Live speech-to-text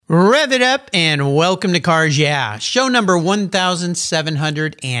Rev it up and welcome to Cars Yeah, show number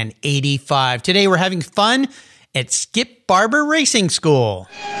 1785. Today we're having fun at Skip Barber Racing School.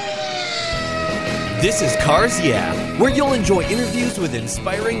 This is Cars Yeah, where you'll enjoy interviews with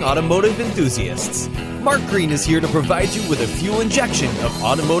inspiring automotive enthusiasts. Mark Green is here to provide you with a fuel injection of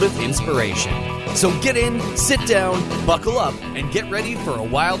automotive inspiration. So get in, sit down, buckle up, and get ready for a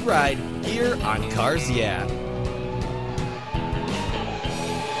wild ride here on Cars Yeah.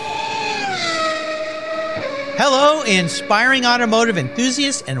 Hello, inspiring automotive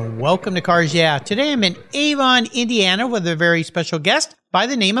enthusiasts, and welcome to Cars Yeah. Today I'm in Avon, Indiana with a very special guest by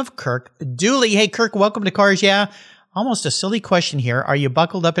the name of Kirk Dooley. Hey, Kirk, welcome to Cars Yeah. Almost a silly question here. Are you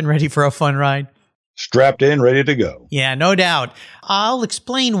buckled up and ready for a fun ride? Strapped in, ready to go. Yeah, no doubt. I'll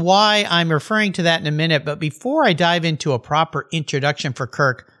explain why I'm referring to that in a minute, but before I dive into a proper introduction for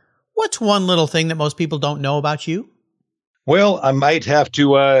Kirk, what's one little thing that most people don't know about you? Well, I might have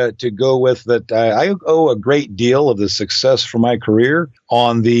to go with that. I owe a great deal of the success for my career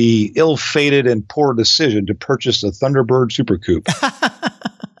on the ill-fated and poor decision to purchase a Thunderbird Super Coupe.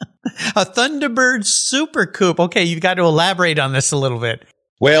 A Thunderbird Super Coupe. Okay, you've got to elaborate on this a little bit.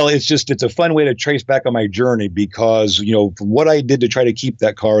 Well, it's a fun way to trace back on my journey because, from what I did to try to keep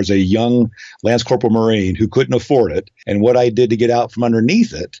that car as a young Lance Corporal Marine who couldn't afford it, and what I did to get out from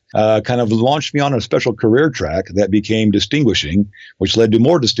underneath it, kind of launched me on a special career track that became distinguishing, which led to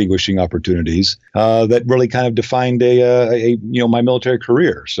more distinguishing opportunities that really kind of defined my military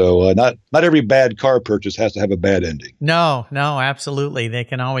career. So not every bad car purchase has to have a bad ending. No, absolutely. They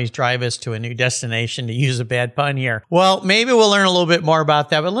can always drive us to a new destination, to use a bad pun here. Well, maybe we'll learn a little bit more about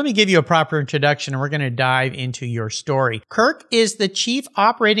that, but let me give you a proper introduction and we're going to dive into your story. Kirk is the Chief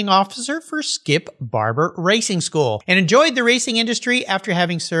Operating Officer for Skip Barber Racing School and enjoyed the racing industry after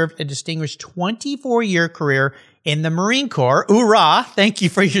having served a distinguished 24-year career in the Marine Corps. Hoorah! Thank you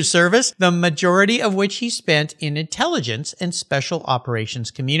for your service, the majority of which he spent in intelligence and special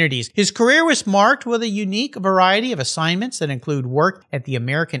operations communities. His career was marked with a unique variety of assignments that include work at the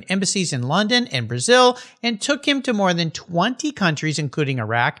American embassies in London and Brazil, and took him to more than 20 countries, including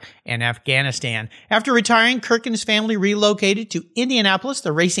Iraq and Afghanistan. After retiring, Kirk and his family relocated to Indianapolis,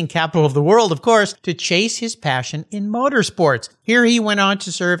 the racing capital of the world, of course, to chase his passion in motorsports. Here he went on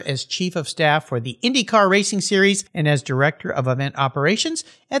to serve as Chief of Staff for the IndyCar Racing Series and as Director of Event Operations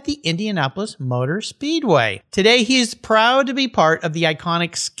at the Indianapolis Motor Speedway. Today, he is proud to be part of the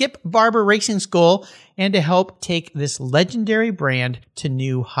iconic Skip Barber Racing School and to help take this legendary brand to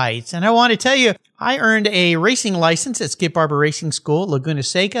new heights. And I want to tell you, I earned a racing license at Skip Barber Racing School at Laguna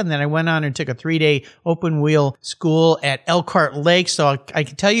Seca, and then I went on and took a 3-day open-wheel school at Elkhart Lake. So I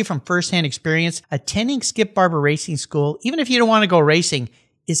can tell you from firsthand experience, attending Skip Barber Racing School, even if you don't want to go racing,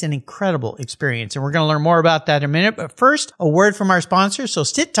 is an incredible experience. And we're going to learn more about that in a minute. But first, a word from our sponsor. So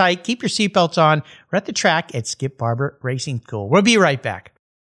sit tight, keep your seatbelts on. We're at the track at Skip Barber Racing School. We'll be right back.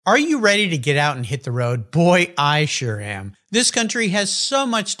 Are you ready to get out and hit the road? Boy, I sure am. This country has so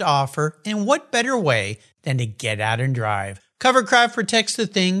much to offer, and what better way than to get out and drive? Covercraft protects the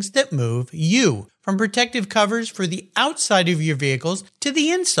things that move you. From protective covers for the outside of your vehicles to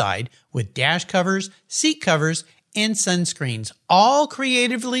the inside with dash covers, seat covers, and sunscreens, all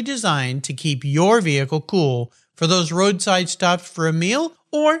creatively designed to keep your vehicle cool for those roadside stops for a meal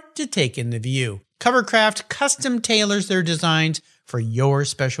or to take in the view. Covercraft custom tailors their designs for your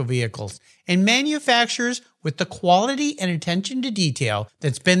special vehicles and manufactures with the quality and attention to detail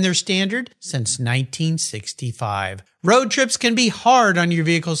that's been their standard since 1965. Road trips can be hard on your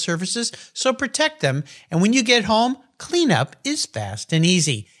vehicle's surfaces, so protect them, and when you get home, cleanup is fast and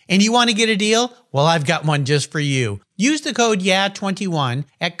easy. And you want to get a deal? Well, I've got one just for you. Use the code YEAH21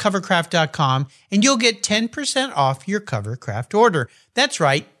 at covercraft.com and you'll get 10% off your Covercraft order. That's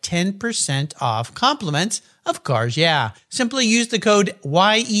right, 10% off compliments of Cars Yeah. Simply use the code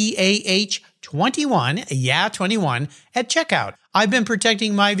YEAH21, YEAH21 at checkout. I've been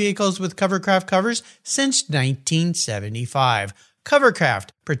protecting my vehicles with Covercraft covers since 1975.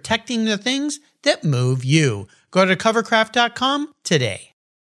 Covercraft, protecting the things that move you. Go to covercraft.com today.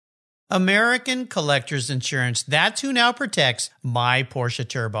 American Collectors Insurance. That's who now protects my Porsche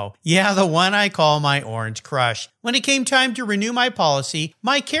Turbo. Yeah, the one I call my Orange Crush. When it came time to renew my policy,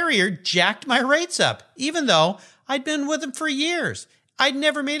 my carrier jacked my rates up, even though I'd been with them for years. I'd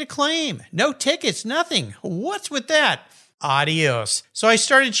never made a claim. No tickets, nothing. What's with that? Adios. So I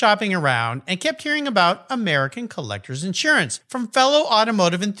started shopping around and kept hearing about American Collectors Insurance from fellow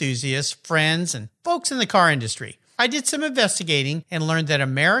automotive enthusiasts, friends, and folks in the car industry. I did some investigating and learned that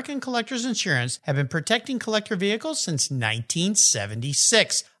American Collectors Insurance have been protecting collector vehicles since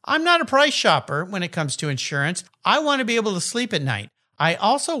 1976. I'm not a price shopper when it comes to insurance. I want to be able to sleep at night. I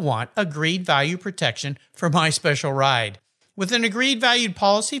also want agreed value protection for my special ride. With an agreed valued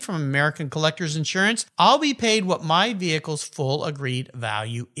policy from American Collectors Insurance, I'll be paid what my vehicle's full agreed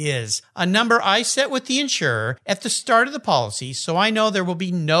value is, a number I set with the insurer at the start of the policy so I know there will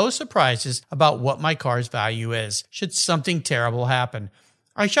be no surprises about what my car's value is, should something terrible happen.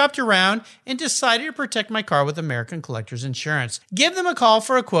 I shopped around and decided to protect my car with American Collectors Insurance. Give them a call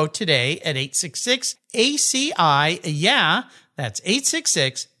for a quote today at 866-ACI-YEAH. That's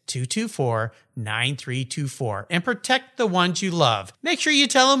 866-224-9324. And protect the ones you love. Make sure you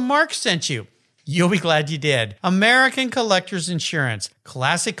tell them Mark sent you. You'll be glad you did. American Collectors Insurance.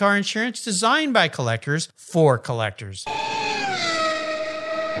 Classic car insurance designed by collectors for collectors.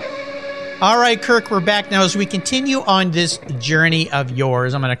 All right, Kirk, we're back now. As we continue on this journey of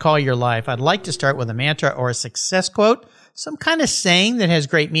yours, I'm going to call your life. I'd like to start with a mantra or a success quote, some kind of saying that has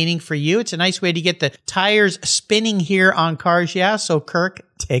great meaning for you. It's a nice way to get the tires spinning here on Cars Yeah. So, Kirk,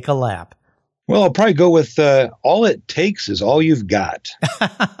 take a lap. Well, I'll probably go with all it takes is all you've got.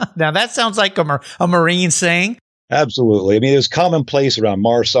 Now, that sounds like a Marine saying. Absolutely. I mean, it was commonplace around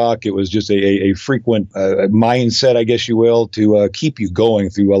MARSOC. It was just a frequent mindset, I guess you will, to keep you going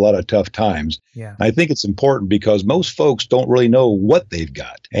through a lot of tough times. Yeah. I think it's important because most folks don't really know what they've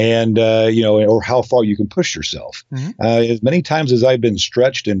got and, or how far you can push yourself. Mm-hmm. As many times as I've been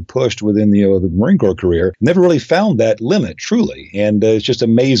stretched and pushed within the Marine Corps career, never really found that limit, truly. And it's just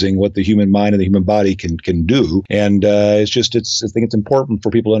amazing what the human mind and the human body can do. And I think it's important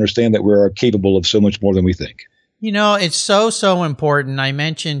for people to understand that we're capable of so much more than we think. You know, it's so important. I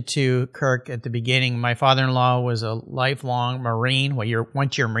mentioned to Kirk at the beginning, my father-in-law was a lifelong Marine. Well,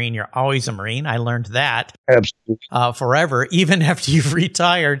 once you're a Marine, you're always a Marine. I learned that. Absolutely. Forever, even after you've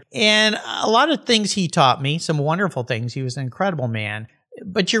retired. And a lot of things he taught me, some wonderful things. He was an incredible man.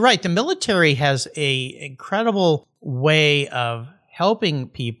 But you're right. The military has an incredible way of helping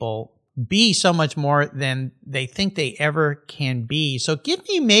people be so much more than they think they ever can be. So give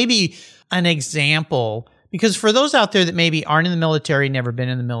me maybe an example. Because for those out there that maybe aren't in the military, never been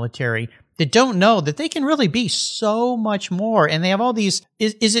in the military, that don't know that they can really be so much more. And they have all these,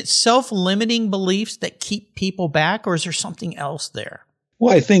 is it self-limiting beliefs that keep people back, or is there something else there?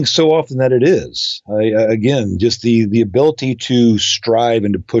 Well, I think so often that it is. Again, just the ability to strive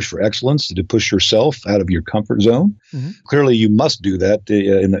and to push for excellence, to push yourself out of your comfort zone. Mm-hmm. Clearly, you must do that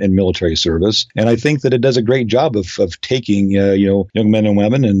in military service. And I think that it does a great job of taking young men and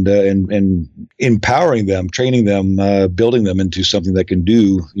women and empowering them, training them, building them into something that can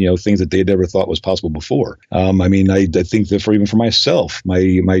do things that they had never thought was possible before. I think that even for myself,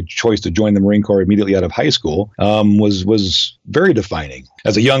 my choice to join the Marine Corps immediately out of high school was very defining.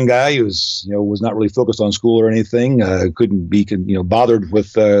 As a young guy who was not really focused on school or anything, couldn't be bothered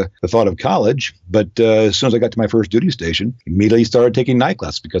with the thought of college. But as soon as I got to my first duty station, immediately started taking night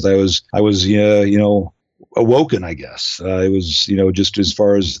class because I was awoken, I guess. It was just as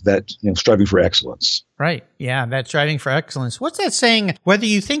far as that striving for excellence. Right. Yeah, that striving for excellence. What's that saying? Whether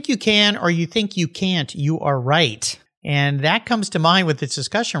you think you can or you think you can't, you are right. And that comes to mind with this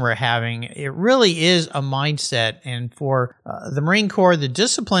discussion we're having. It really is a mindset. And for the Marine Corps, the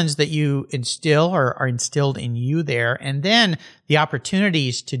disciplines that you instill are instilled in you there. And then the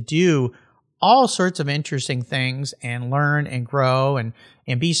opportunities to do all sorts of interesting things and learn and grow and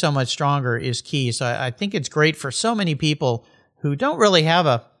be so much stronger is key. So I think it's great for so many people who don't really have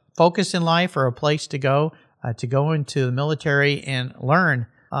a focus in life or a place to go into the military and learn.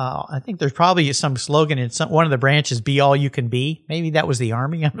 I think there's probably some slogan in one of the branches, be all you can be. Maybe that was the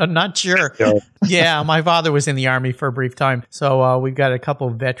Army. I'm not sure. Yeah, my father was in the Army for a brief time. So we've got a couple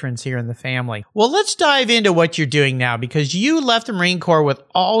of veterans here in the family. Well, let's dive into what you're doing now, because you left the Marine Corps with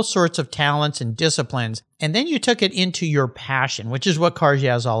all sorts of talents and disciplines. And then you took it into your passion, which is what Cars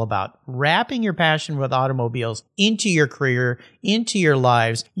Yeah is all about. Wrapping your passion with automobiles into your career, into your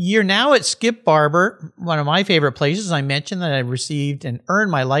lives. You're now at Skip Barber, one of my favorite places. I mentioned that I received and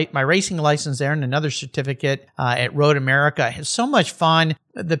earned my racing license there and another certificate at Road America. I had so much fun.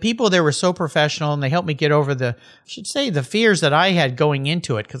 The people there were so professional, and they helped me get over the fears that I had going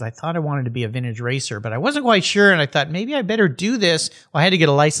into it, because I thought I wanted to be a vintage racer, but I wasn't quite sure. And I thought maybe I better do this. Well, I had to get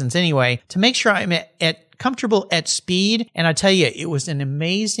a license anyway to make sure I'm comfortable at speed. And I tell you, it was an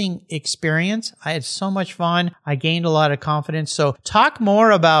amazing experience. I had so much fun. I gained a lot of confidence. So talk more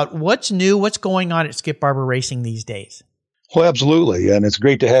about what's new, what's going on at Skip Barber Racing these days. Well, absolutely. And it's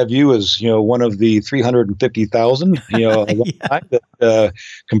great to have you as, one of the 350,000, that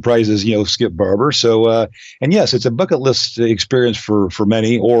comprises, Skip Barber. So, and yes, it's a bucket list experience for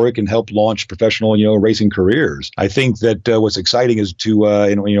many, or it can help launch professional, racing careers. I think that what's exciting is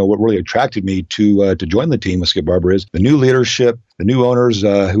what really attracted me to join the team with Skip Barber is the new leadership, the new owners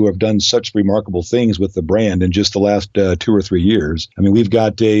who have done such remarkable things with the brand in just the last 2 or 3 years. I mean, we've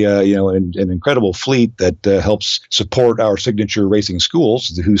got an incredible fleet that helps support our signature racing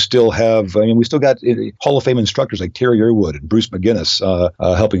schools who still have, we still got Hall of Fame instructors like Terry Irwood and Bruce McGinnis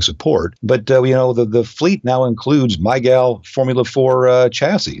helping support. But, the fleet now includes MyGal Formula 4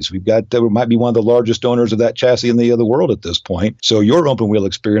 chassis. We've got, we might be one of the largest owners of that chassis in the world at this point. So your open wheel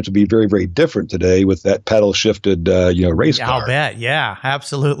experience would be very, very different today with that paddle shifted, race car. I'll bet. Yeah,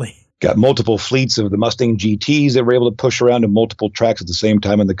 absolutely. Got multiple fleets of the Mustang GTs that were able to push around to multiple tracks at the same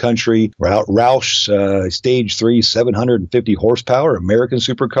time in the country. Roush Stage 3, 750 horsepower, American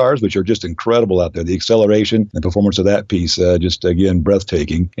supercars, which are just incredible out there. The acceleration and performance of that piece, just, again,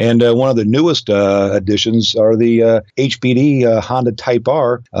 breathtaking. And one of the newest additions are the HPD Honda Type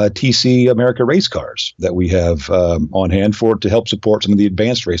R TC America race cars that we have on hand to help support some of the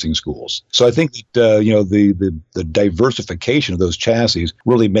advanced racing schools. So I think that, the diversification of those chassis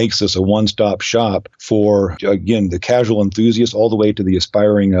really makes this a one-stop shop for, again, the casual enthusiast all the way to the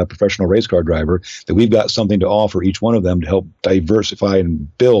aspiring professional race car driver, that we've got something to offer each one of them to help diversify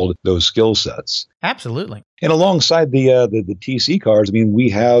and build those skill sets. Absolutely. And alongside the TC cars, we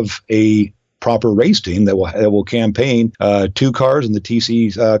have a proper race team that will campaign 2 cars in the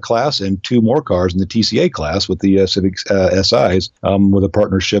TC class and 2 more cars in the TCA class with the Civic SIs with a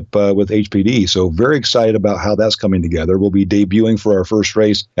partnership with HPD. So very excited about how that's coming together. We'll be debuting for our first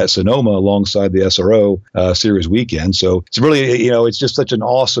race at Sonoma alongside the SRO Series weekend. So it's really, it's just such an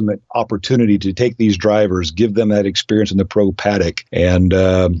awesome opportunity to take these drivers, give them that experience in the pro paddock, and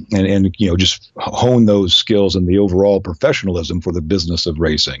just hone those skills and the overall professionalism for the business of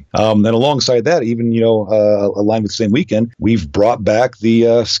racing. And alongside that, even aligned with the same weekend, we've brought back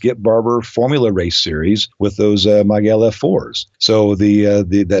the Skip Barber Formula Race Series with those MyGal F4s. So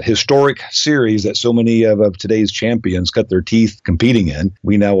that historic series that so many of today's champions cut their teeth competing in,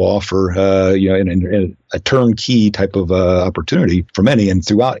 we now offer in a turnkey type of opportunity for many. And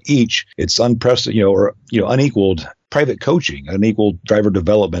throughout each, it's unprecedented, unequaled private coaching, unequal driver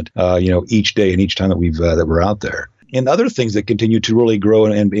development, each day and each time that we're out there. And other things that continue to really grow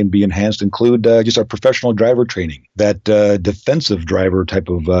and be enhanced include just our professional driver training, that defensive driver type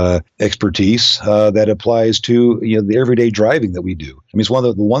of expertise that applies to the everyday driving that we do. It's one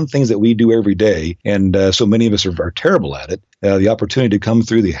of the one things that we do every day, and so many of us are terrible at it. The opportunity to come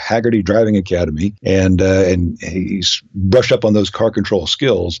through the Haggerty Driving Academy and brush up on those car control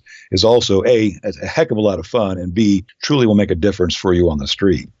skills is also a heck of a lot of fun, and B, truly will make a difference for you on the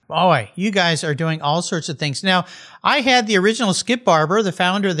street. Boy, you guys are doing all sorts of things. Now, I had the original Skip Barber, the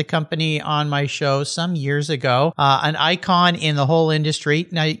founder of the company, on my show some years ago, an icon in the whole industry.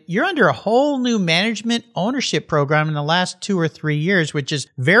 Now, you're under a whole new management ownership program in the last 2 or 3 years, which is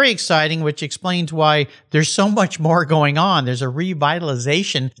very exciting, which explains why there's so much more going on. There's a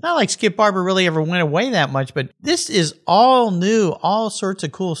revitalization. It's not like Skip Barber really ever went away that much, but this is all new, all sorts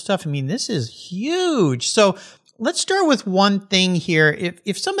of cool stuff. This is huge. So let's start with one thing here.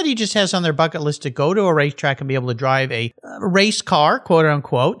 If somebody just has on their bucket list to go to a racetrack and be able to drive a race car, quote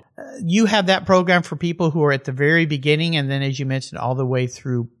unquote, you have that program for people who are at the very beginning, and then, as you mentioned, all the way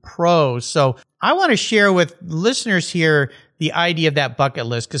through pros. So I want to share with listeners here the idea of that bucket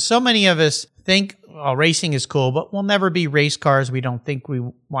list, because so many of us think, racing is cool, but we'll never be race cars. We don't think we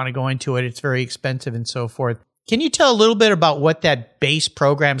want to go into it. It's very expensive and so forth. Can you tell a little bit about what that base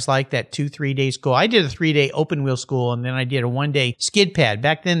program's like, that 2-3 day school? I did a 3-day open wheel school, and then I did a 1-day skid pad.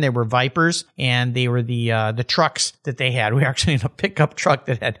 Back then there were Vipers, and they were the trucks that they had. We were actually in a pickup truck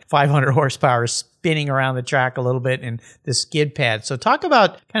that had 500 horsepower spinning around the track a little bit, and the skid pad. So talk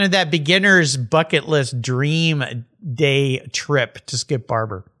about kind of that beginner's bucket list dream day trip to Skip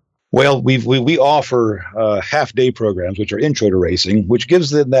Barber. Well, we offer half-day programs, which are intro to racing, which gives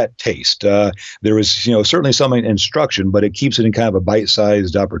them that taste. There is, certainly some instruction, but it keeps it in kind of a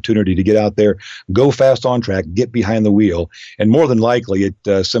bite-sized opportunity to get out there, go fast on track, get behind the wheel, and more than likely,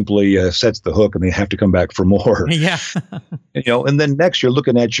 it simply sets the hook, and they have to come back for more. Yeah. And then next, you're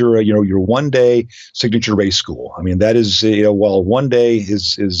looking at your 1-day signature race school. That is, while 1 day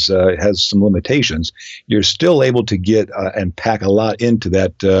has some limitations, you're still able to get and pack a lot into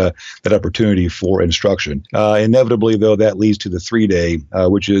that opportunity for instruction. Inevitably, though, that leads to the 3-day,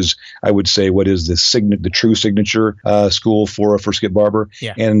 which is, I would say, what is the true signature school for Skip Barber.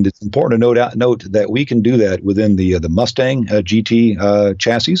 Yeah. And it's important to note that we can do that within the Mustang GT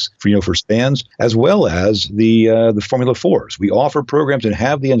chassis for stands, as well as the Formula 4s. We offer programs and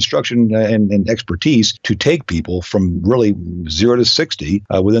have the instruction and expertise to take people from really 0 to 60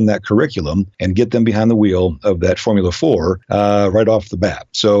 within that curriculum and get them behind the wheel of that Formula 4 right off the bat.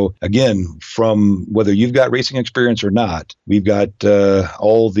 So So again, from whether you've got racing experience or not, we've got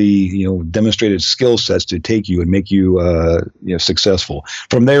all the demonstrated skill sets to take you and make you successful.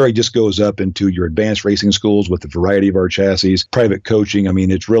 From there, it just goes up into your advanced racing schools with the variety of our chassis, private coaching. I mean,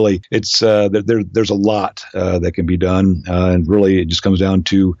 there's a lot that can be done, and really it just comes down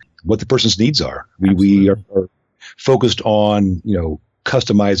to what the person's needs are. We are focused on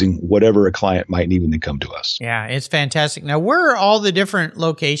customizing whatever a client might need when they come to us. Yeah, it's fantastic. Now, where are all the different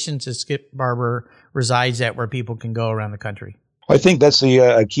locations that Skip Barber resides at where people can go around the country? I think that's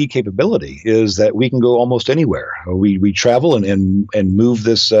the key capability, is that we can go almost anywhere. We travel and move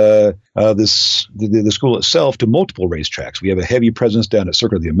the school itself to multiple racetracks. We have a heavy presence down at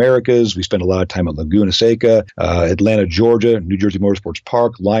Circuit of the Americas. We spend a lot of time at Laguna Seca, Atlanta, Georgia, New Jersey Motorsports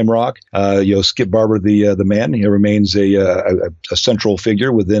Park, Lime Rock. Skip Barber, the man, remains a central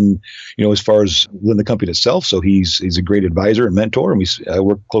figure within, as far as within the company itself. So he's a great advisor and mentor, and we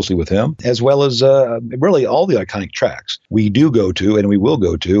work closely with him, as well as really all the iconic tracks we do go to and we will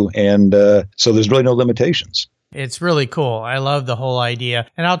go to, and so there's really no limitations. It's really cool. I love the whole idea.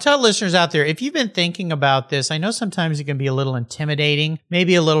 And I'll tell listeners out there, if you've been thinking about this, I know sometimes it can be a little intimidating,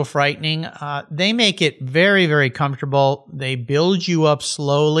 maybe a little frightening. They make it very, very comfortable. They build you up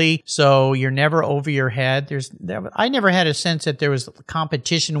slowly, so you're never over your head. I never had a sense that there was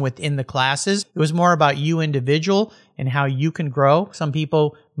competition within the classes. It was more about you individual and how you can grow. Some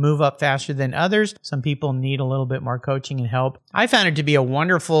people move up faster than others. Some people need a little bit more coaching and help. I found it to be a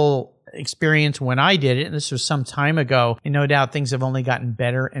wonderful experience when I did it, and this was some time ago, and no doubt things have only gotten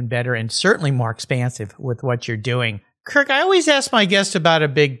better and better, and certainly more expansive with what you're doing. Kirk, I always ask my guests about a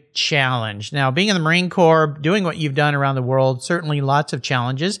big challenge. Now, being in the Marine Corps, doing what you've done around the world, certainly lots of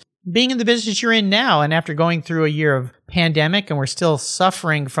challenges. Being in the business you're in now, and after going through a year of pandemic, and we're still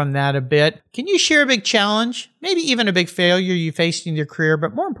suffering from that a bit, can you share a big challenge, maybe even a big failure you faced in your career,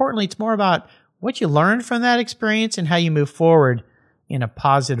 but more importantly, it's more about what you learned from that experience and how you move forward in a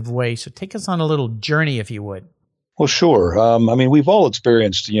positive way. So take us on a little journey, if you would. Well, sure. We've all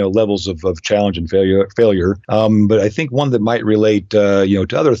experienced, levels of challenge and failure. But I think one that might relate,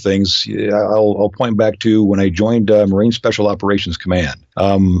 to other things, I'll point back to when I joined Marine Special Operations Command.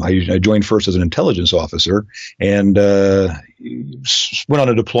 I joined first as an intelligence officer and went on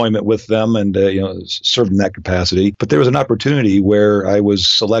a deployment with them and, served in that capacity. But there was an opportunity where I was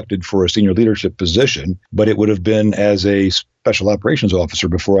selected for a senior leadership position, but it would have been as a special operations officer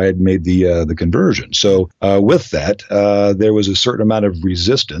before I had made the conversion. So with that, there was a certain amount of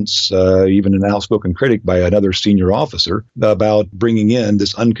resistance, even an outspoken critic by another senior officer, about bringing in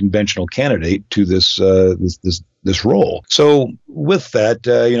this unconventional candidate to this role. So with that,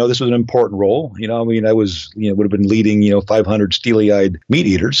 this was an important role. I was, would have been leading, 500 steely-eyed meat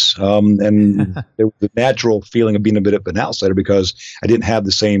eaters. And there was a natural feeling of being a bit of an outsider because I didn't have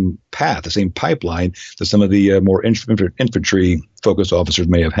the same path, the same pipeline that some of the more infantry-focused officers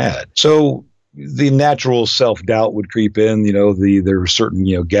may have had. So the natural self-doubt would creep in. There were certain,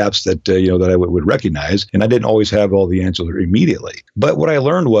 gaps that, that I would recognize, and I didn't always have all the answers immediately. But what I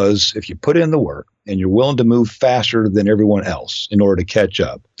learned was if you put in the work and you're willing to move faster than everyone else in order to catch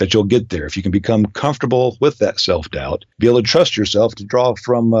up, that you'll get there. If you can become comfortable with that self-doubt, be able to trust yourself, to draw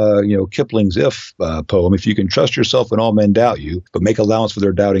from, Kipling's If poem, if you can trust yourself when all men doubt you, but make allowance for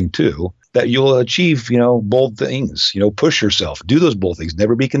their doubting too, that you'll achieve, bold things, push yourself, do those bold things,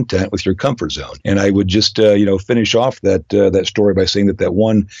 never be content with your comfort zone. And I would just, finish off that story by saying that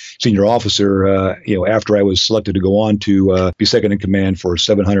one senior officer, after I was selected to go on to be second in command for a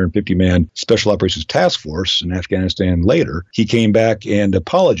 750-man Special Operations Task Force in Afghanistan later, he came back and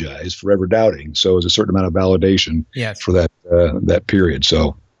apologized for ever doubting. So it was a certain amount of validation for that period.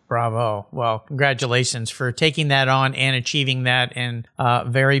 So. Bravo. Well, congratulations for taking that on and achieving that, and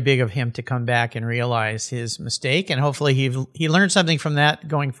very big of him to come back and realize his mistake. And hopefully he learned something from that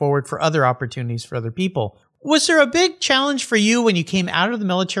going forward for other opportunities for other people. Was there a big challenge for you when you came out of the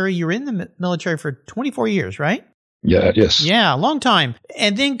military? You were in the military for 24 years, right? Yeah, yes. Yeah, a long time.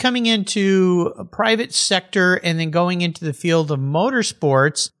 And then coming into a private sector and then going into the field of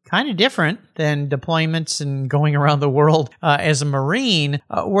motorsports, kind of different than deployments and going around the world as a Marine.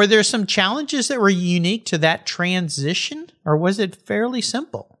 Were there some challenges that were unique to that transition, or was it fairly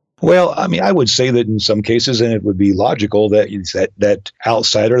simple? Well, I would say that in some cases, and it would be logical that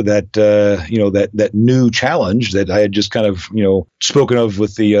outsider, that new challenge that I had just kind of, spoken of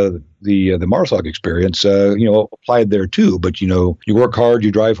with the MARSOC experience, applied there too. But, you work hard,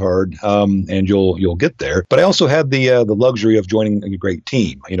 you drive hard, and you'll get there. But I also had the luxury of joining a great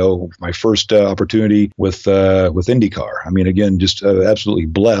team. My first opportunity with IndyCar. Again, just absolutely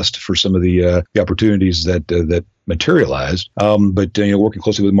blessed for some of the opportunities that materialized. But working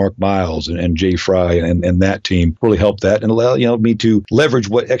closely with Mark Miles and Jay Fry and that team really helped that and allowed me to leverage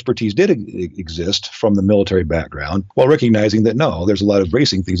what expertise did exist from the military background, while recognizing that no, there's a lot of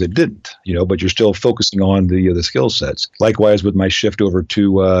racing things that didn't. But you're still focusing on the skill sets. Likewise with my shift over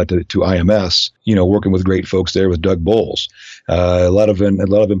to IMS, working with great folks there with Doug Bowles, a lot of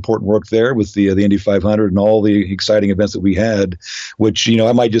important work there with the Indy 500 and all the exciting events that we had. Which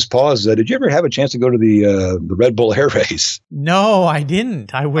I might just pause. Did you ever have a chance to go to the Red Bull Air Race? No, I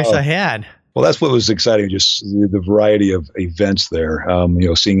didn't. I wish I had. Well, that's what was exciting, just the variety of events there,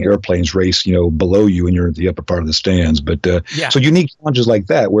 seeing airplanes race, below you and you're at the upper part of the stands. But so unique challenges like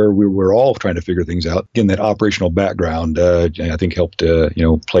that, where we're all trying to figure things out. Again, that operational background, I think helped,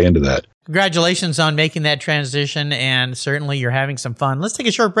 play into that. Congratulations on making that transition, and certainly you're having some fun. Let's take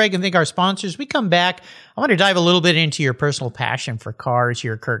a short break and thank our sponsors. We come back, I want to dive a little bit into your personal passion for cars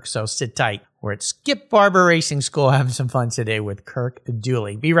here, Kirk, so sit tight. We're at Skip Barber Racing School having some fun today with Kirk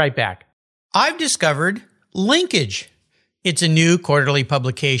Dooley. Be right back. I've discovered Linkage. It's a new quarterly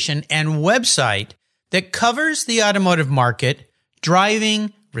publication and website that covers the automotive market,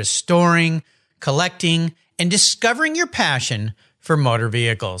 driving, restoring, collecting, and discovering your passion for motor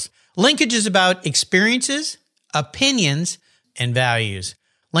vehicles. Linkage is about experiences, opinions, and values.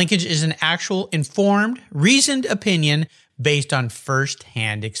 Linkage is an actual informed, reasoned opinion based on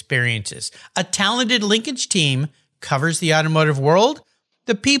first-hand experiences. A talented Linkage team covers the automotive world,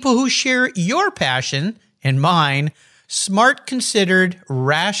 the people who share your passion and mine, smart, considered,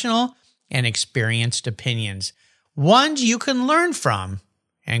 rational, and experienced opinions, ones you can learn from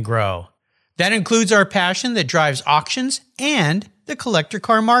and grow. That includes our passion that drives auctions and the collector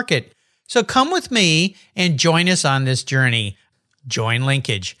car market. So come with me and join us on this journey. Join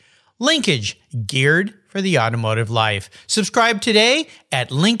Linkage. Linkage, geared for the automotive life. Subscribe today at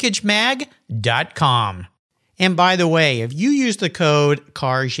linkagemag.com. And by the way, if you use the code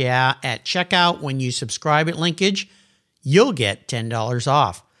CARSYEah at checkout when you subscribe at Linkage, you'll get $10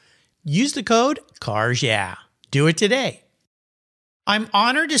 off. Use the code CARSYEah. Do it today. I'm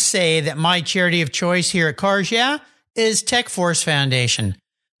honored to say that my charity of choice here at CARSYEah is TechForce Foundation.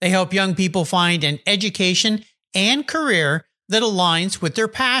 They help young people find an education and career that aligns with their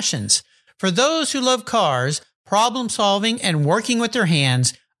passions. For those who love cars, problem solving, and working with their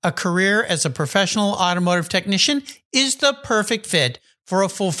hands, a career as a professional automotive technician is the perfect fit for a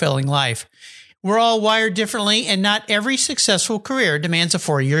fulfilling life. We're all wired differently, and not every successful career demands a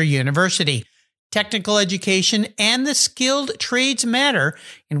 4-year university. Technical education and the skilled trades matter,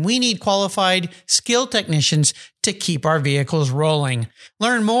 and we need qualified, skilled technicians to keep our vehicles rolling.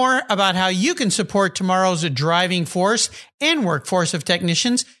 Learn more about how you can support tomorrow's driving force and workforce of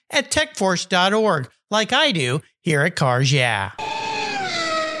technicians at techforce.org, like I do here at Cars Yeah!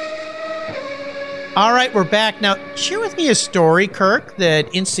 All right, we're back. Now, share with me a story, Kirk,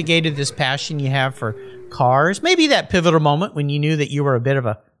 that instigated this passion you have for cars. Maybe that pivotal moment when you knew that you were a bit of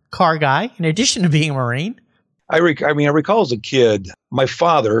a car guy, in addition to being a Marine. I recall as a kid, my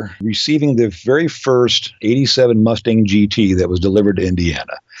father receiving the very first 87 Mustang GT that was delivered to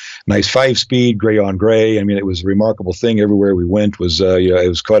Indiana. Nice 5-speed, gray on gray. I mean, it was a remarkable thing. Everywhere we went was, it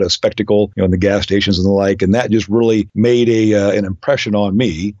was quite a spectacle, in the gas stations and the like. And that just really made an impression on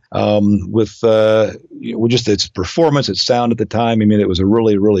me with just its performance, its sound at the time. I mean, it was a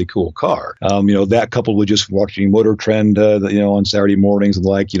really, really cool car. That coupled with just watching Motor Trend, on Saturday mornings and the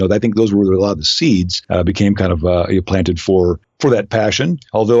like, I think those were a lot of the seeds became kind of planted for that passion.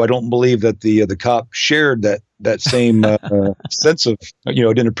 Although I don't believe that the cop shared that same sense of,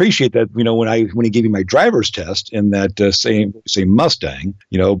 didn't appreciate that, when he gave me my driver's test in that same Mustang,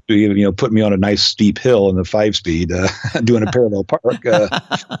 put me on a nice steep hill in the 5-speed, doing a parallel park.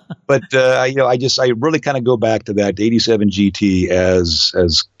 But I really kind of go back to that 87 GT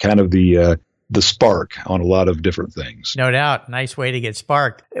as kind of the spark on a lot of different things. No doubt. Nice way to get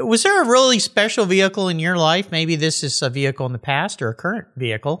sparked. Was there a really special vehicle in your life? Maybe this is a vehicle in the past or a current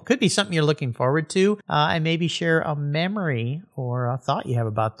vehicle. Could be something you're looking forward to. And maybe share a memory or a thought you have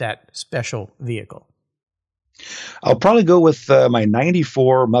about that special vehicle. I'll probably go with my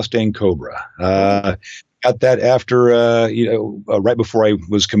 94 Mustang Cobra. Got that after, right before I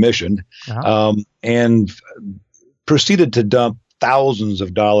was commissioned, and proceeded to dump thousands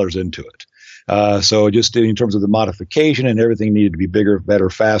of dollars into it. So just in terms of the modification and everything needed to be bigger, better,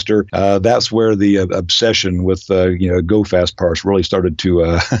 faster. That's where the obsession with Go Fast parts really started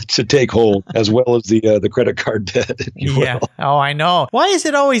to take hold, as well as the credit card debt. Yeah. Oh, I know. Why is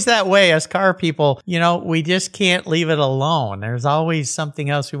it always that way as car people? We just can't leave it alone. There's always something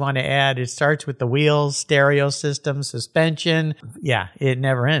else we want to add. It starts with the wheels, stereo system, suspension. Yeah, it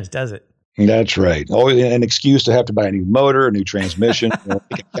never ends, does it? That's right. Always an excuse to have to buy a new motor, a new transmission.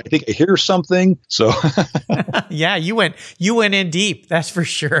 I think I hear something. So yeah, you went in deep. That's for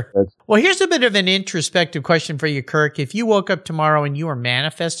sure. Well, here's a bit of an introspective question for you, Kirk. If you woke up tomorrow and you were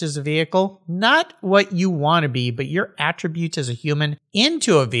manifest as a vehicle, not what you want to be, but your attributes as a human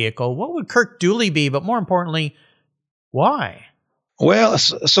into a vehicle, what would Kirk Dooley be? But more importantly, why? Well,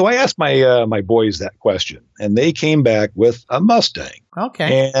 so I asked my boys that question, and they came back with a Mustang.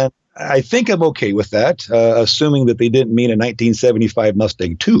 Okay. And I think I'm okay with that, assuming that they didn't mean a 1975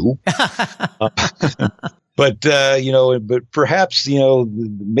 Mustang II. But perhaps,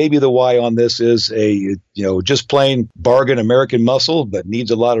 maybe the why on this is just plain bargain American muscle that needs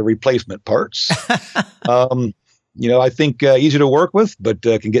a lot of replacement parts. I think easy to work with, but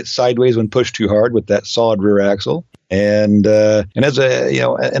can get sideways when pushed too hard with that solid rear axle. And as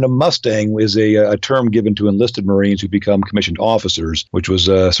a Mustang is a term given to enlisted Marines who become commissioned officers, which was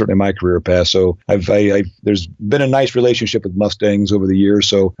certainly my career path. So there's been a nice relationship with Mustangs over the years.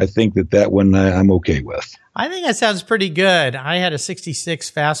 So I think that one I'm okay with. I think that sounds pretty good. I had a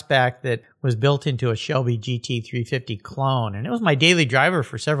 66 Fastback that was built into a Shelby GT350 clone, and it was my daily driver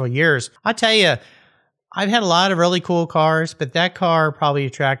for several years. I'll tell you, I've had a lot of really cool cars, but that car probably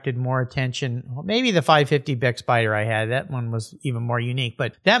attracted more attention. Well, maybe the 550 Beck Spider I had, that one was even more unique.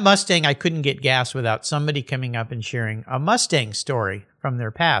 But that Mustang, I couldn't get gas without somebody coming up and sharing a Mustang story from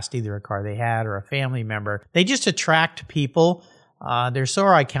their past, either a car they had or a family member. They just attract people. They're so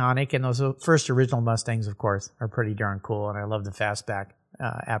iconic, and those first original Mustangs, of course, are pretty darn cool, and I love the Fastback.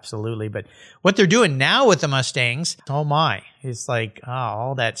 Absolutely. But what they're doing now with the Mustangs, oh my, it's like,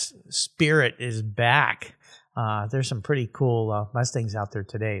 all that spirit is back. There's some pretty cool Mustangs out there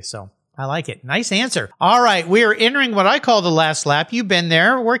today. So I like it. Nice answer. All right. We are entering what I call the last lap. You've been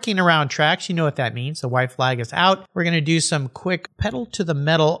there working around tracks. You know what that means. The white flag is out. We're going to do some quick pedal to the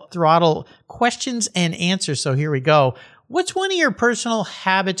metal throttle questions and answers. So here we go. What's one of your personal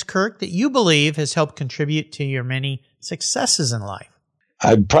habits, Kirk, that you believe has helped contribute to your many successes in life?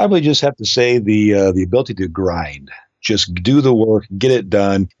 I'd probably just have to say the ability to grind, just do the work, get it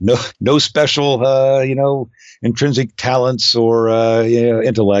done. No special, intrinsic talents or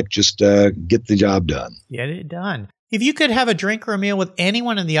intellect. Just get the job done. Get it done. If you could have a drink or a meal with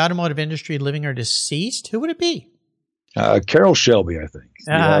anyone in the automotive industry, living or deceased, who would it be? Carroll Shelby, I think.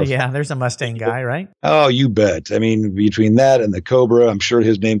 Yeah, there's a Mustang guy, right? Oh, you bet. I mean, between that and the Cobra, I'm sure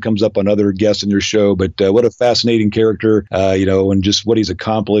his name comes up on other guests in your show, but what a fascinating character, and just what he's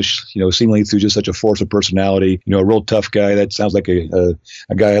accomplished, seemingly through just such a force of personality, a real tough guy. That sounds like a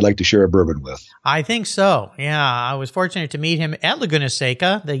guy I'd like to share a bourbon with. I think so. Yeah, I was fortunate to meet him at Laguna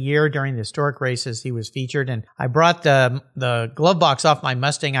Seca the year during the historic races he was featured, and I brought the glove box off my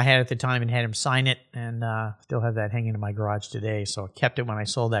Mustang I had at the time and had him sign it, and still have that hanging in my garage today, so I kept it when I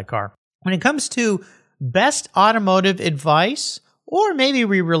sold that car. When it comes to best automotive advice, or maybe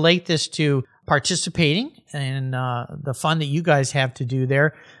we relate this to participating and the fun that you guys have to do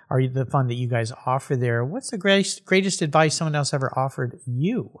there, or the fun that you guys offer there, what's the greatest advice someone else ever offered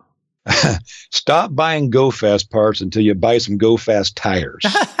you? Stop buying Go Fast parts until you buy some Go Fast tires.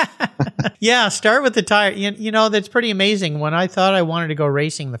 Yeah, start with the tire. That's pretty amazing. When I thought I wanted to go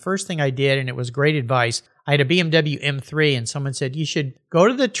racing, the first thing I did, and it was great advice, I had a BMW M3, and someone said, you should go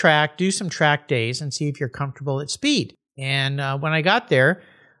to the track, do some track days, and see if you're comfortable at speed. And when I got there,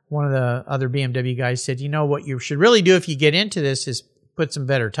 one of the other BMW guys said, what you should really do if you get into this is put some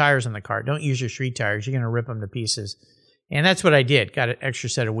better tires in the car. Don't use your street tires. You're going to rip them to pieces. And that's what I did. Got an extra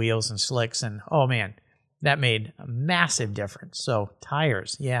set of wheels and slicks, and oh man, that made a massive difference. So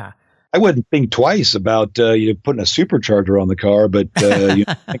tires, yeah. I wouldn't think twice about putting a supercharger on the car, but you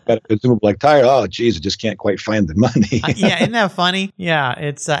think that a consumable like tire, oh, geez, it just can't quite find the money. Yeah, isn't that funny? Yeah,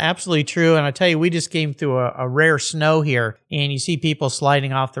 it's absolutely true. And I tell you, we just came through a rare snow here, and you see people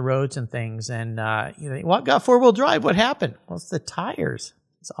sliding off the roads and things, and you think, what got four-wheel drive? What happened? Well, it's the tires.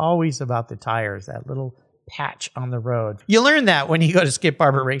 It's always about the tires, that little patch on the road. You learn that when you go to Skip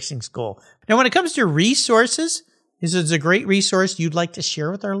Barber Racing School. Now, when it comes to resources, is it a great resource you'd like to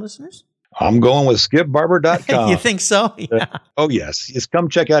share with our listeners? I'm going with skipbarber.com. You think so? Yeah. Oh, yes. Just come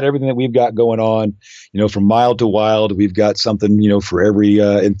check out everything that we've got going on. From mild to wild, we've got something, for every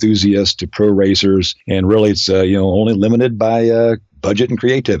enthusiast to pro racers. And really, it's, only limited by budget and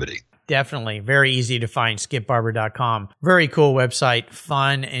creativity. Definitely. Very easy to find, skipbarber.com. Very cool website.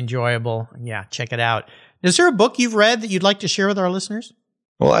 Fun, enjoyable. Yeah, check it out. Is there a book you've read that you'd like to share with our listeners?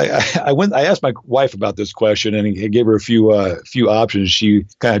 Well, I asked my wife about this question, and I gave her a few options. She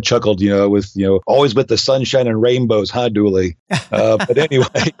kind of chuckled, with always with the sunshine and rainbows, huh, Dooley? But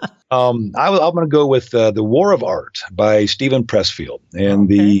anyway, I'm going to go with The War of Art by Stephen Pressfield. And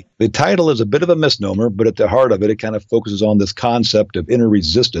the title is a bit of a misnomer, but at the heart of it, it kind of focuses on this concept of inner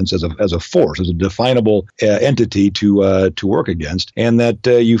resistance as a force, as a definable entity to work against, and that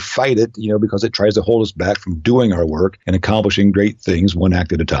you fight it, because it tries to hold us back from doing our work and accomplishing great things one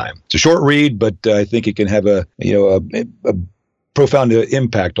act at a time. It's a short read, but I think it can have a profound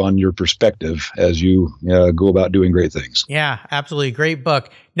impact on your perspective as you go about doing great things. Yeah, absolutely. Great book.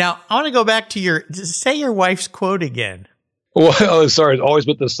 Now, I want to go back to say your wife's quote again. Well, sorry, it's always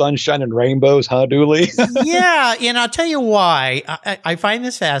with the sunshine and rainbows, huh, Dooley? Yeah, and I'll tell you why. I find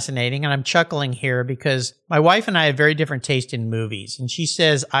this fascinating, and I'm chuckling here because my wife and I have very different taste in movies. And she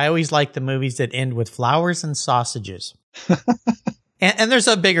says, I always like the movies that end with flowers and sausages. And there's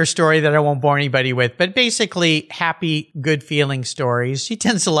a bigger story that I won't bore anybody with, but basically happy, good feeling stories. She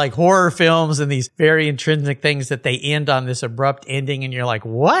tends to like horror films and these very intrinsic things that they end on this abrupt ending. And you're like,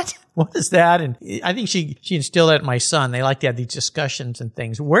 what? What is that? And I think she instilled that in my son. They like to have these discussions and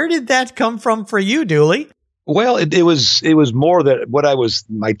things. Where did that come from for you, Dooley? Well, it was more that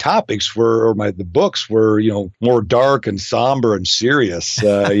my topics were, or the books were, more dark and somber and serious.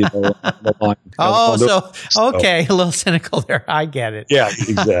 Okay, a little cynical there. I get it. Yeah,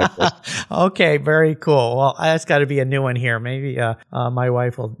 exactly. Okay, very cool. Well, that's got to be a new one here. Maybe my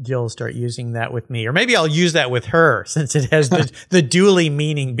wife Jill will start using that with me, or maybe I'll use that with her since it has the Dooley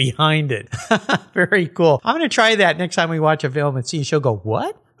meaning behind it. Very cool. I'm going to try that next time we watch a film and see. She'll go,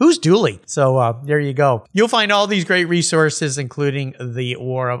 what? Who's Dooley? So there you go. You'll find all these great resources, including The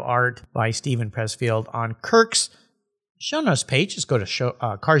War of Art by Stephen Pressfield on Kirk's show notes page. Just go to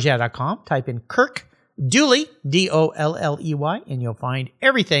carsyeah.com, type in Kirk Dooley, Dolley, and you'll find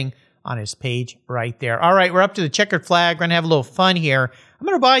everything on his page right there. All right, we're up to the checkered flag. We're going to have a little fun here. I'm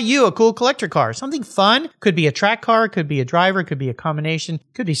going to buy you a cool collector car. Something fun. Could be a track car, could be a driver, could be a combination,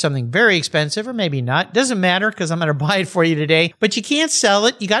 could be something very expensive or maybe not. Doesn't matter because I'm going to buy it for you today. But you can't sell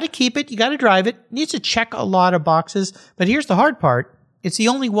it. You got to keep it. You got to drive it. It needs to check a lot of boxes. But here's the hard part. It's the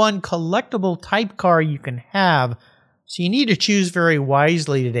only one collectible type car you can have. So you need to choose very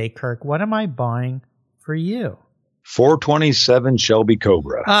wisely today, Kirk. What am I buying for you? 427 Shelby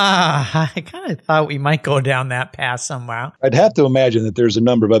Cobra. I kind of thought we might go down that path somehow. I'd have to imagine that there's a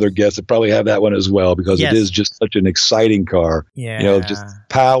number of other guests that probably have that one as well, because It is just such an exciting car. Yeah. Just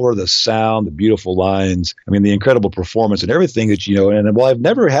power, the sound, the beautiful lines. I mean, the incredible performance and everything that, and while I've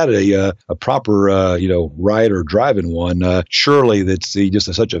never had a proper, ride or drive in one, surely that's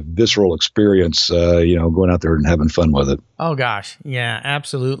just such a visceral experience, going out there and having fun with it. Oh, gosh. Yeah,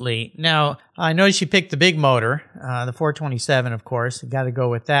 absolutely. Now, I noticed you picked the big motor, the 427, of course. You got to go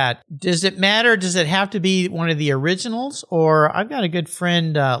with that. Does it matter? Does it have to be one of the originals? Or I've got a good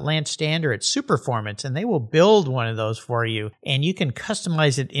friend, Lance Stander at Superformance, and they will build one of those for you. And you can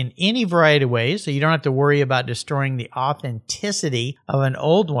customize it in any variety of ways, so you don't have to worry about destroying the authenticity of an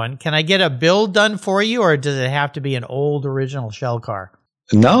old one. Can I get a build done for you, or does it have to be an old original shell car?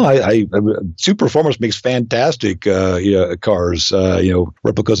 No, Superformance makes fantastic, cars,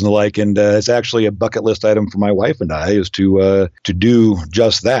 replicas and the like, and it's actually a bucket list item for my wife and I is to do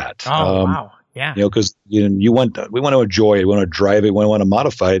just that. Oh, wow. Yeah. Because we want to enjoy it, we want to drive it, we want to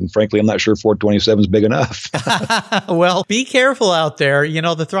modify it, and frankly, I'm not sure 427 is big enough. Well, be careful out there.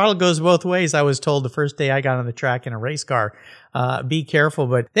 The throttle goes both ways. I was told the first day I got on the track in a race car. Be careful,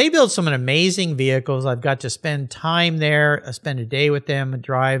 but they build some amazing vehicles. I've got to spend time there, spend a day with them,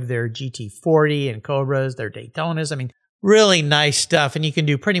 drive their GT40 and Cobras, their Daytonas. I mean, really nice stuff, and you can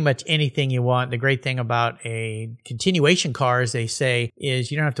do pretty much anything you want. The great thing about a continuation car, as they say, is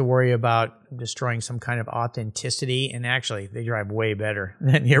you don't have to worry about destroying some kind of authenticity, and actually, they drive way better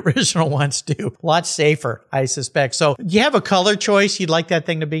than the original ones do. A lot safer, I suspect. So, do you have a color choice you'd like that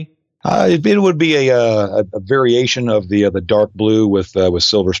thing to be? It would be a variation of the dark blue with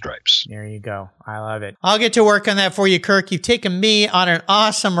silver stripes. There you go. I love it. I'll get to work on that for you, Kirk. You've taken me on an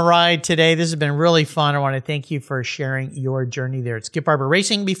awesome ride today. This has been really fun. I want to thank you for sharing your journey there at Skip Barber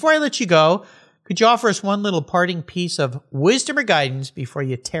Racing. Before I let you go, could you offer us one little parting piece of wisdom or guidance before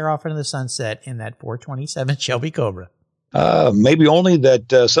you tear off into the sunset in that 427 Shelby Cobra? Maybe only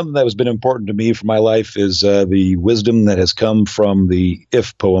that something that has been important to me for my life is the wisdom that has come from the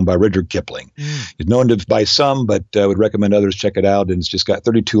If poem by Rudyard Kipling. It's known by some, but I would recommend others check it out. And it's just got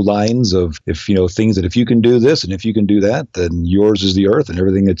 32 lines of things that if you can do this and if you can do that, then yours is the earth and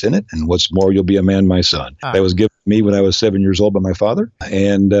everything that's in it. And what's more, you'll be a man, my son. That was given to me when I was 7 years old by my father.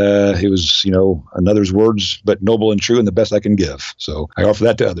 And it was, another's words, but noble and true and the best I can give. So I offer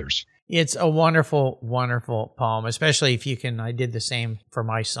that to others. It's a wonderful, wonderful poem, especially if you can. I did the same for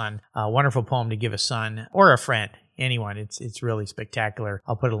my son. A wonderful poem to give a son or a friend. anyone. It's really spectacular.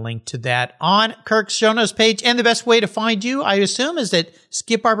 I'll put a link to that on Kirk's show notes page. And the best way to find you, I assume, is at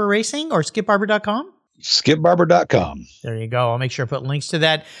Skip Barber Racing or skipbarber.com? skipbarber.com. There you go. I'll make sure I put links to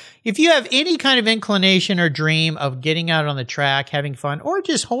that. If you have any kind of inclination or dream of getting out on the track, having fun, or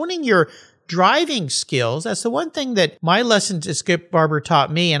just honing your driving skills, that's the one thing that my lessons at Skip Barber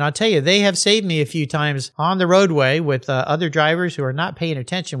taught me. And I'll tell you, they have saved me a few times on the roadway with other drivers who are not paying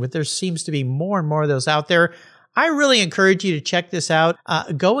attention. But there seems to be more and more of those out there. I really encourage you to check this out.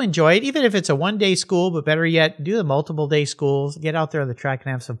 Go enjoy it, even if it's a one-day school, but better yet, do the multiple-day schools. Get out there on the track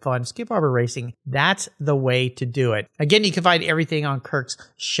and have some fun. Skip Barber Racing, that's the way to do it. Again, you can find everything on Kirk's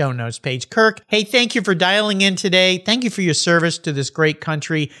show notes page. Kirk, hey, thank you for dialing in today. Thank you for your service to this great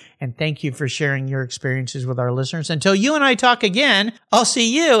country, and thank you for sharing your experiences with our listeners. Until you and I talk again, I'll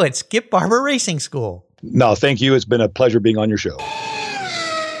see you at Skip Barber Racing School. No, thank you. It's been a pleasure being on your show.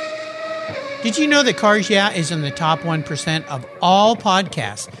 Did you know that Cars Yeah is in the top 1% of all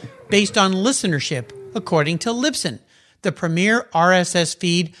podcasts based on listenership, according to Libsyn, the premier RSS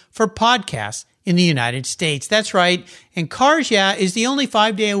feed for podcasts in the United States? That's right. And Cars Yeah is the only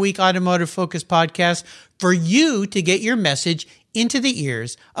 5-day-a-week automotive-focused podcast for you to get your message into the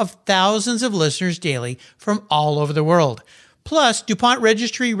ears of thousands of listeners daily from all over the world. Plus, DuPont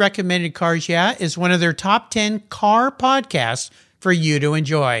Registry recommended Cars Yeah is one of their top 10 car podcasts for you to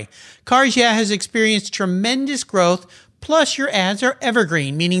enjoy. Cars Yeah has experienced tremendous growth, plus your ads are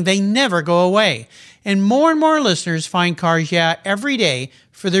evergreen, meaning they never go away. And more listeners find Cars Yeah every day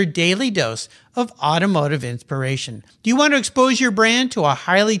for their daily dose of automotive inspiration. Do you want to expose your brand to a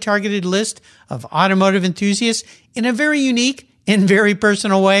highly targeted list of automotive enthusiasts in a very unique and very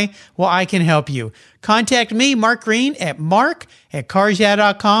personal way? Well, I can help you. Contact me, Mark Green, at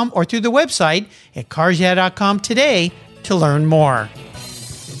mark@carsyeah.com or through the website at carsyeah.com today to learn more.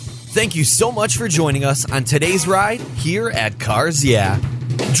 Thank you so much for joining us on today's ride here at Cars Yeah.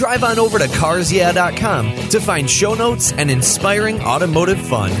 Drive on over to carsyeah.com to find show notes and inspiring automotive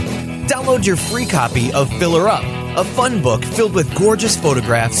fun. Download your free copy of Filler Up, a fun book filled with gorgeous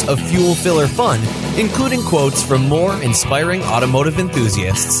photographs of fuel filler fun, including quotes from more inspiring automotive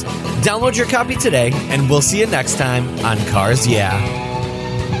enthusiasts. Download your copy today, and we'll see you next time on Cars Yeah.